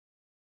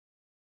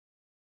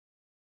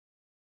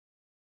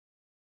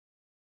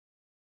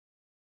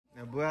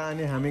बुवा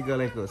अनि हामी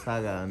गलेको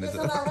सागा अनि त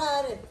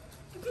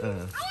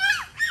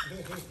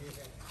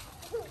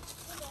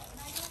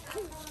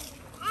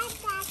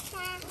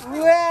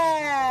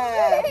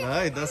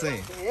है Dashain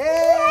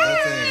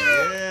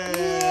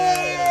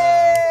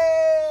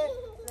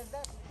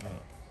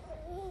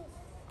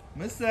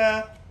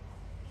Musa.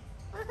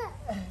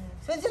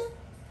 Switch.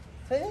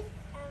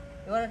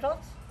 You want to talk?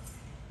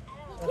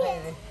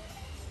 Okay.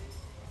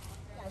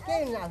 Okay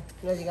now.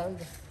 No, you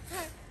can't.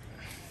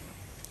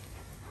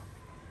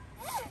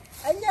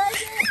 Hello.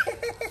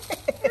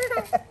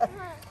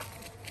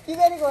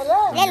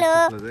 Hello.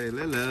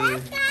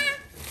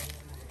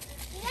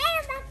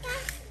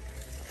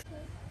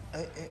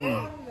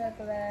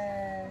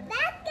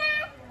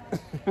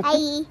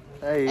 Hi.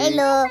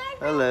 Hello.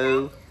 Hello.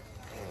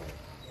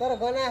 तर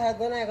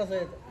गनाएको छ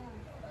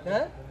ह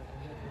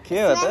के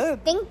हो त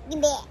Stinky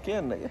bear. के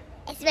भन्नु के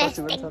It's very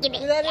stinky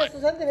bear. बिरालो जस्तो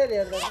छ नि त फेरि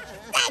हेर्दा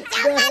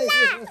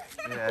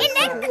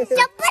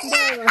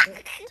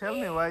Tell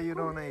me why you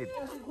don't eat.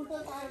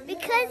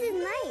 Because it's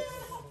nice.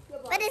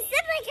 But it's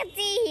just like a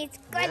see he's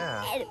got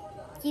Yeah.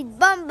 he's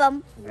bum bum.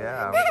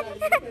 Yeah.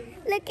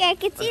 Look, I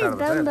can see his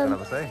bum bum.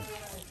 Okay.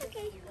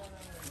 Okay.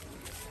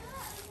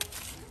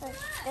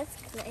 That's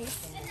nice.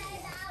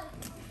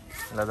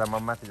 Lada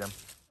mama ti jam.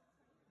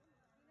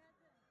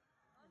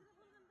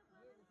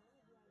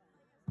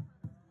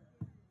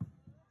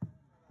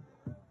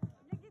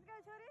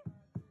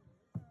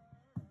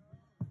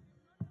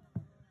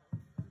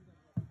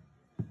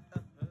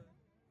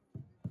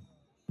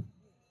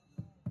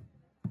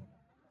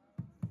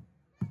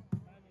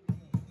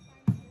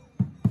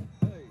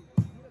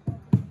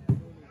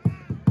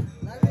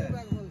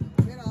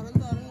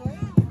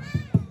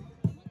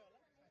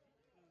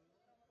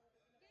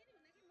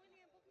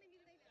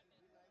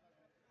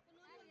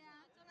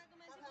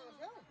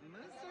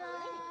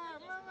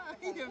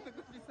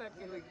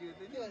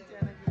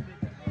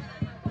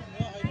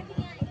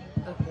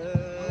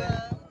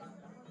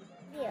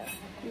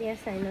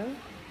 Yes, I know.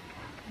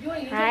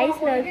 Hi,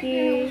 Snowky.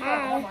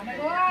 Hi.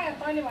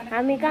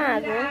 हामी कहाँ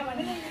आएको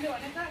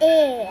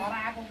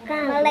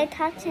मलाई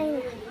थाहा छैन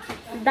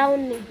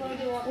दाउनी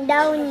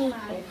downy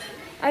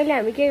अहिले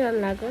हामी के गर्न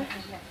लाग्यो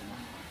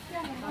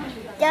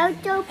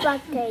चाउचाउ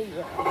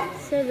पकाइयो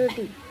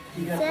सेलरोटी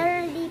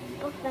सेलरोटी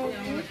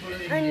पकाइयो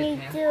अनि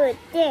त्यो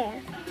त्यहाँ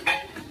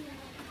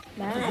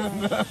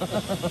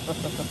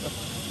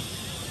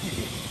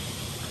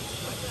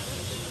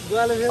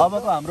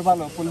अबको हाम्रो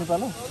पालो पोल्ने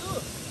पालो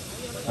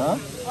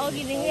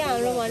अघिदेखि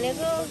हाम्रो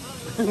भनेको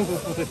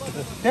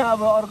त्यहाँ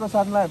अब अर्को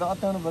साथलाई त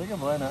अत्याउनु पर्यो क्या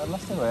भएन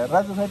लस्टै भयो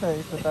राजु खै त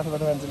यस्तो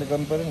टाढोबाट मान्छेले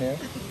गर्नु पर्यो नि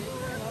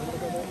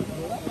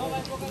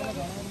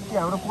के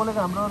हाम्रो पोलेको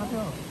हाम्रो अरू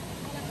थियो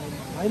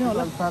होइन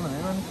होला सानो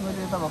होइन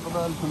मान्छेले यता भएको त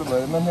अलिक ठुलो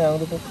भयो मान्छे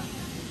आउँदै त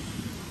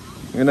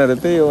यिनीहरू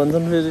त्यही हो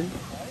भन्छन् फेरि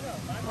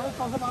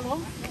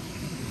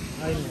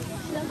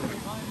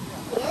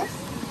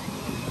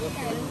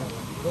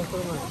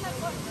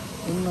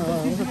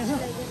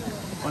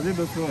अझै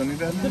दोस्रो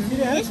भनिरहेको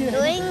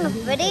doing a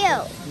video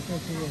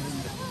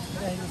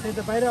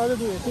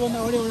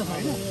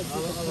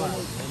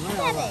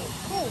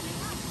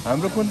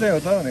हाम्रो कुन चाहिँ हो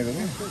त भनेको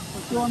कि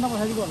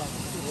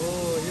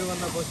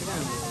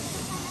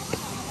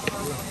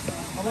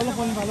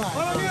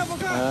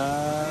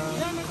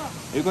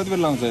यो कति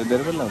बेला लाउँछ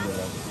धेरै बेला लाउँछ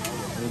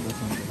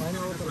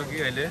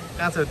अहिले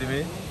कहाँ छौ तिमी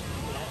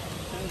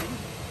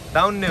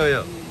डाउन नै हो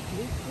यो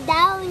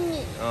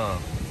डाउनी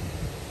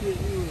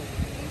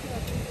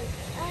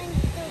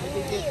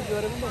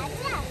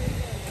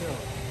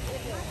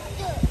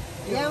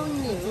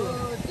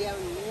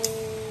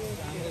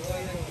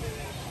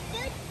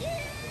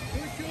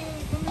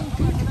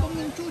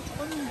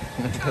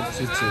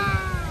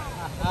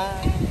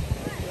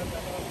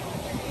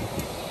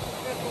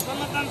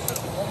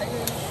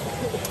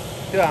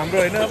त्यो हाम्रो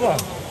होइन अब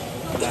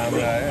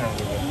हाम्रो आयो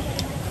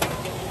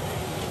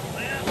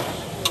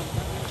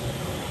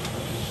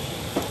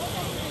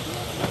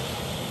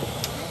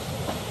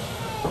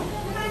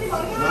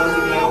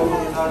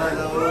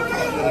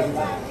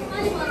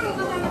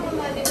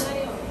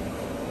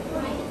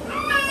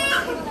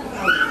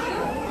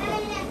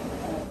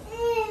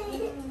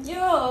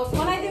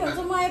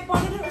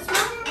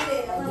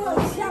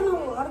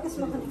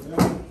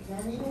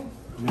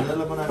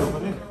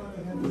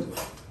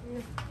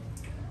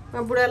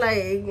बुढालाई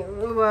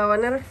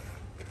भनेर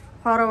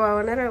फरो भयो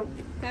भनेर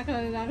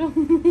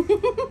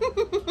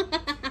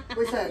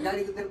पैसा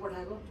गाडीको तेल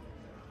पठाएको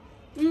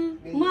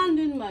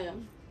मालिदिनु भयो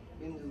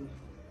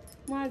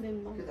मालिदिनु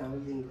भयो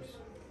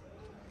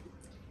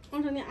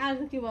अन्त नि आज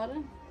के भएर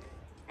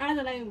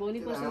आजलाई भोलि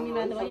पर्सि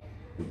मिलाएर भयो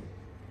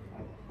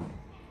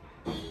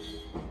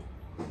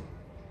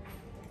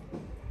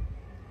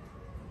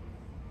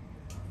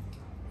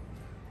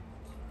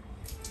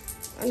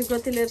अनि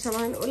कति लिएर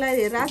सामान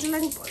उसलाई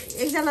राजुलाई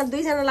एकजना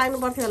दुईजना लाग्नु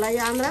पर्थ्यो होला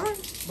यो आन्द्रामा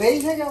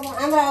भइसक्यो अब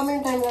आन्द्रा आउने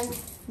टाइम लाग्यो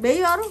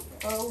भ्याइयो अरू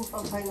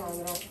छैन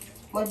आन्द्रा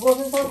मैले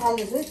बोसोलसम्म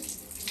थाल्दैछु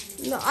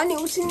अनि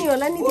उसिनी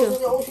होला नि त्यो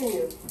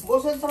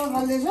बोसोलसम्म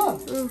थाल्दैछु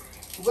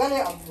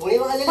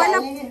पहिला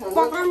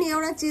पकाउने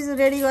एउटा चिज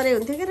रेडी गरे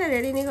हुन्थ्यो के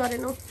रेडी नै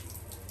गरेनौ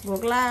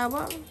भोक लाग्यो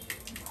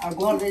अब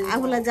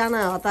आफूलाई जान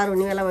हतार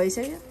हुने बेला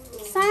भइसक्यो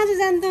साँझ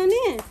जान्छ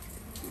नि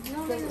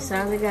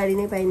साँझ गाडी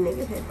नै पाइन्न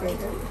कि फेरि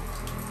त्यही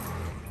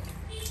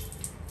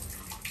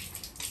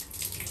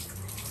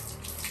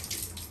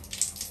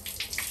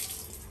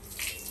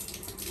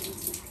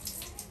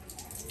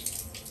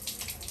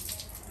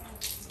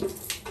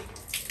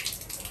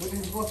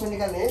बस्नु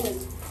निकाल्ने है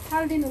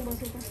हाल्दिनु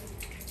बस्नु त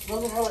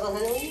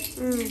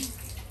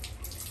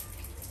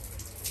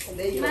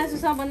मासु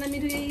सबभन्दा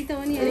मिठो यही त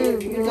हो नि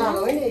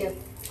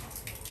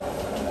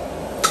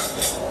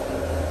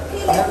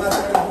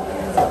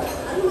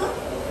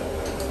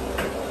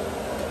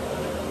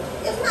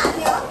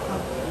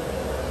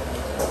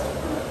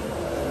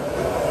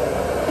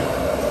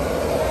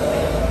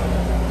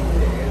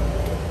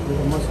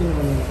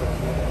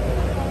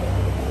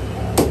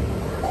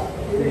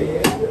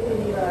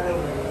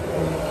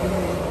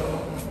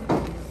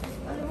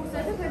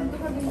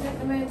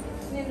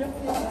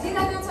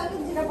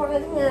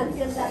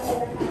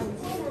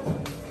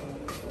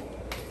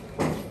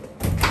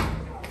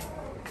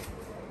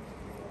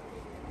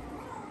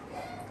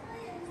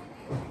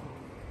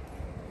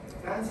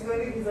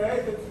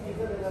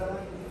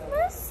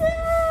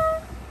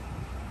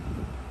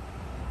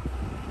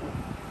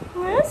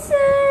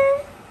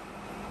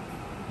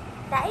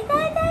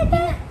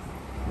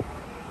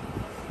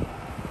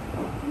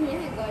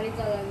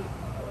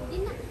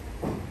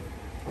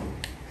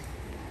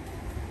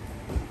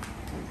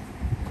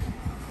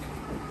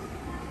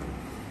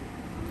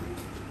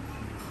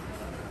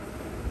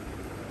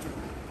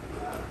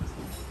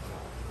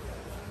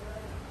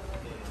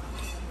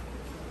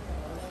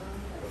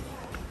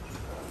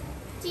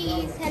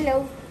Cheese,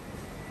 hello.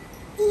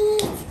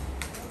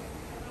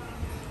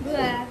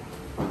 Bye.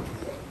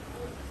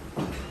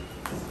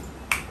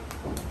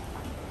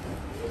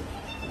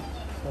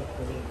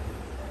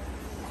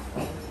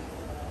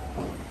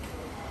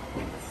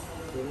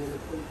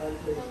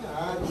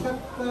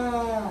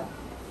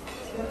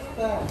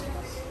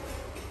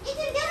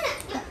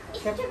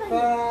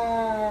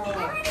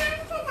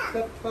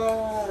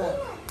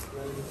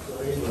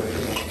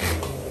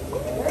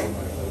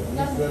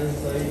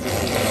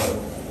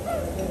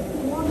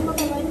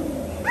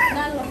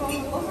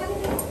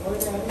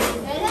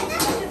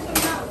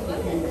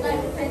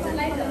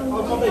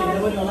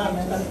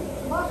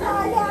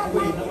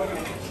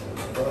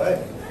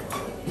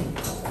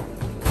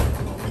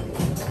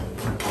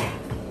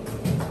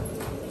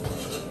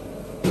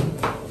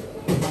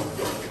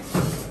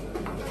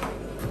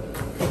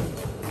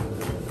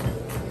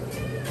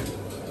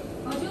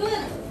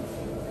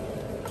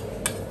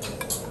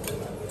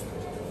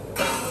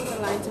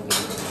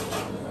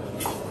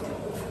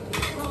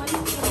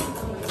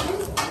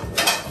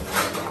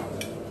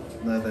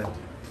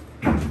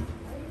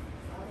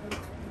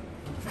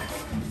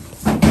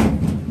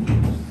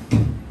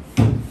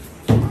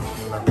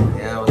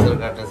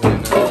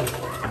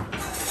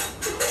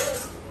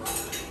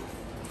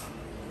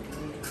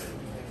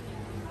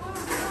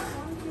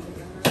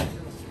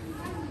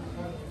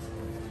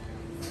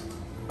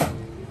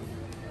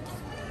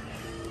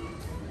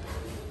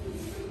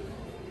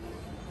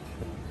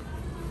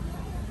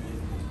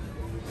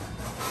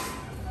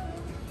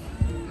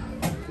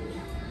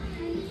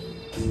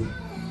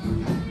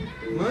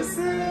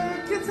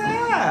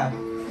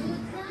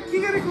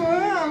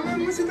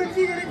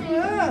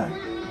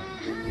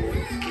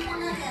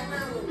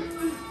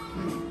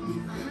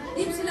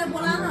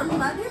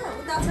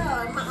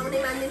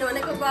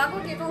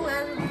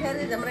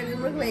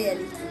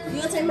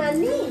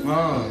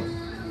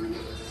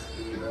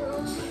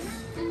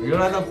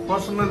 एउटा त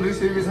पर्सनल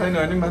रेसिपी छैन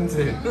भने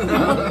मान्छे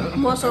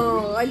मसँग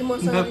अहिले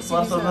मसँग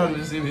पर्सनल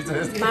रेसिपी छ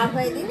भात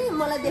खुवाइदिने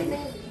मलाई देख्ने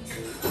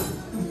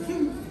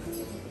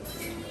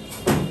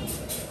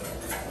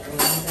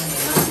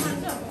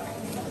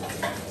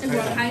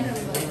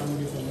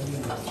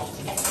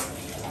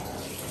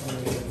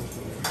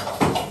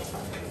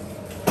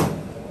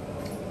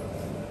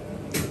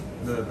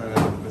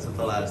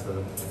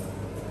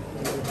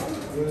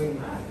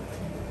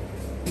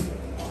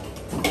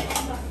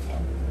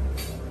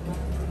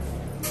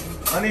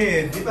अनि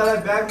दिपालाई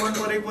ब्याग मन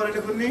परेको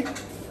परेन कुन्नी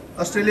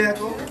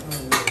अस्ट्रेलियाको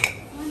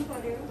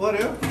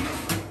पर्यो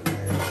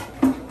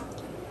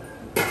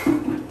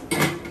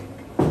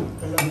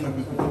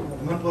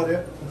मन पर्यो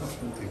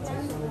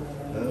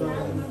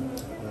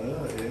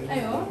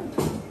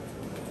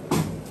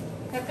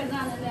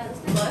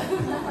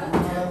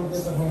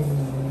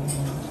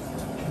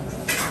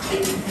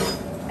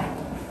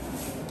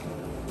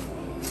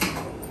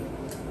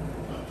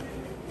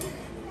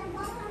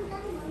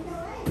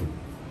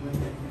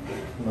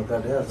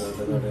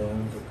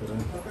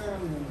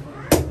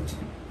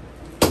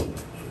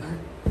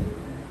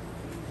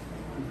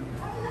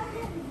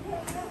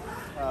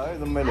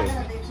एकदम मैले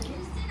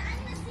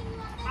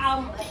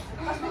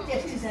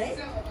टेस्टी छ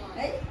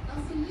है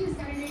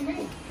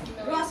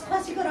रस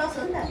खसीको रस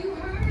हो नि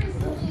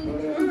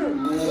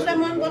त मलाई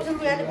मन पर्छ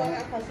पुरानो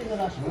खसीको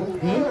रस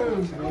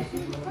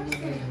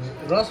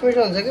रस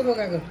मिठो हुन्छ कि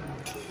बोकाको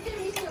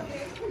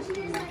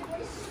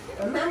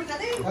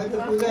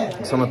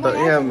समत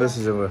यहाँ बेसी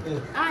जब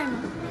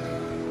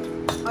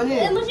अनि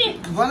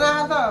बना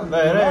त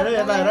हेर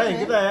यता हेर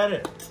कि त हेर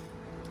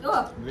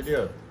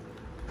भिडियो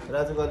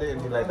राजुकोले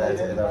इन्टीलाई त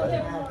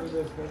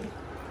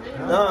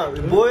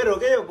बोयर हो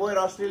के यो बोयर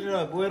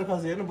अस्ट्रेलियामा बोयर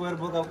खसी हेर्नु बोयर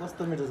बोका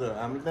कस्तो मिठो छ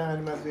हामी त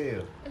खानेमा त्यही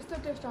हो यस्तो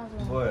टेस्ट आउँछ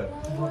बोयर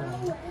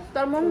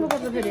तर महँगो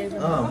पर्छ फेरि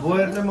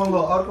बोयर चाहिँ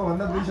महँगो अर्को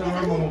भन्दा 200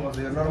 रुपैयाँ महँगो पर्छ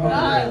यो नर्मल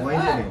वही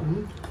छ नि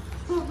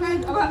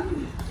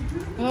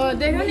हो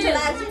देख्नु नि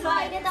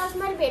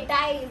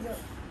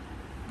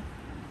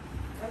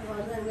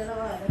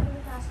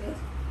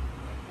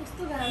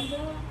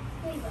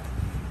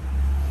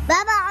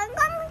Baba, I'm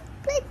going to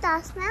play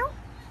task now.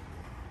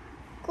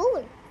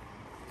 Cool.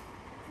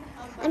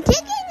 I'm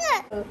taking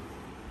it.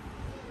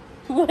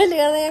 मैले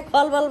गर्दा यहाँ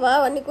खलबल भयो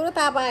भन्ने कुरो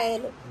थाहा पाएँ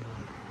अहिले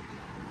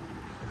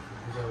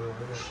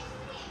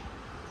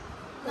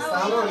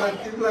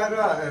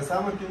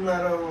सामान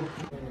तिमीलाई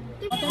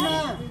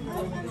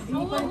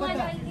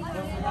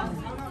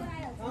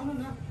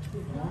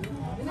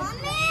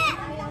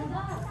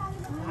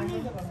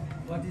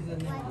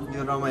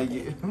यो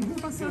रमाइकी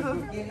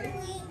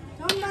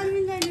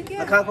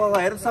खाएको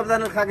हेर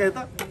सबजना खाएको त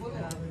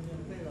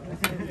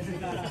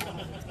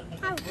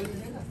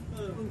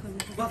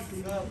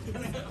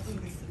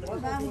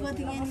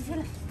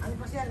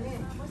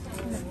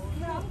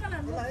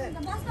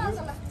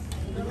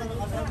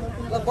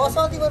बस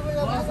अति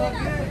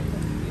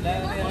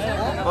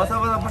बसा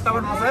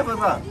फटाफट बसा है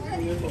बसा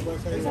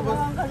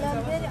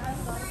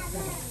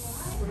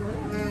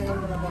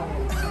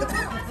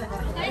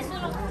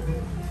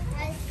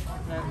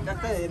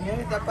टक्क हेर्ने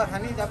नि टप्पा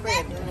खाने टप्पा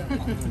हेर्ने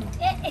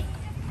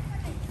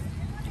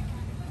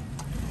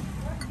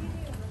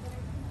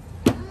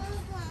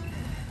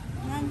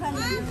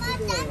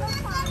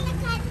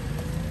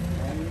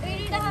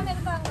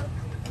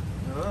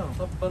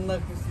सबभन्दा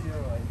खुसी हो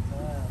है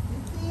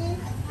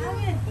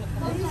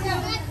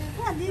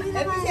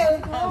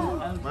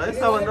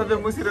सबभन्दा त्यो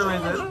मुसी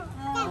रमाइन्छ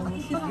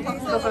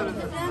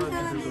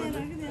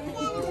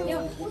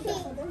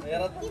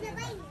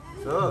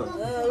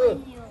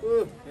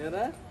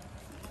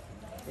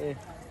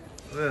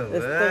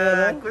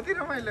कति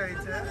रमाइलो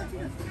आइछ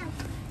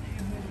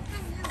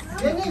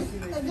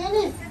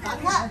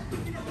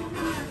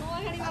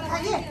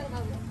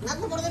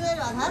नाच्नु पर्दैन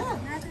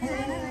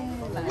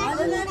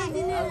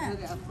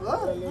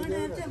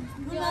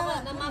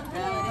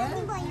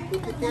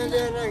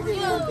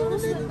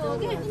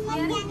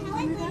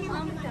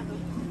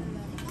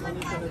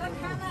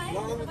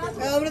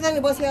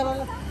बसिया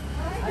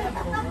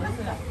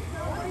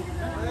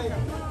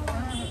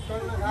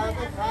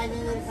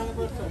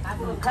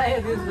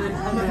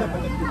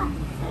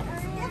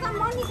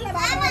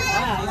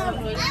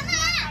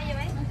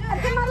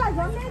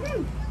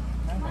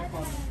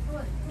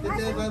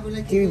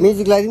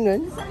म्युजिक लगाइदिउँ न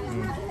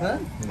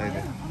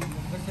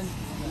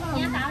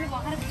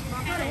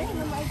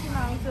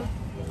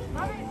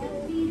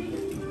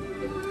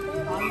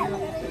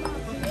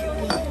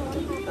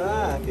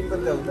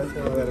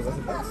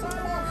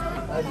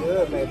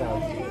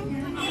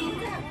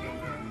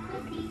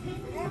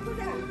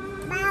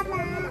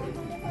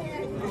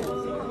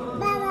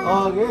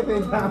ओके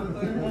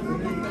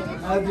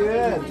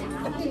हजुर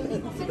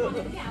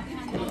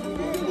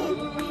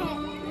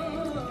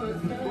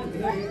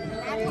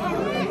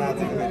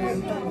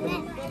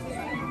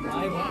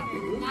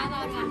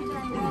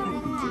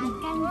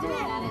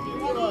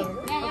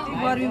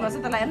गर्मी भएछ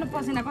तँलाई हेर्नु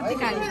पसिना कति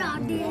काली छ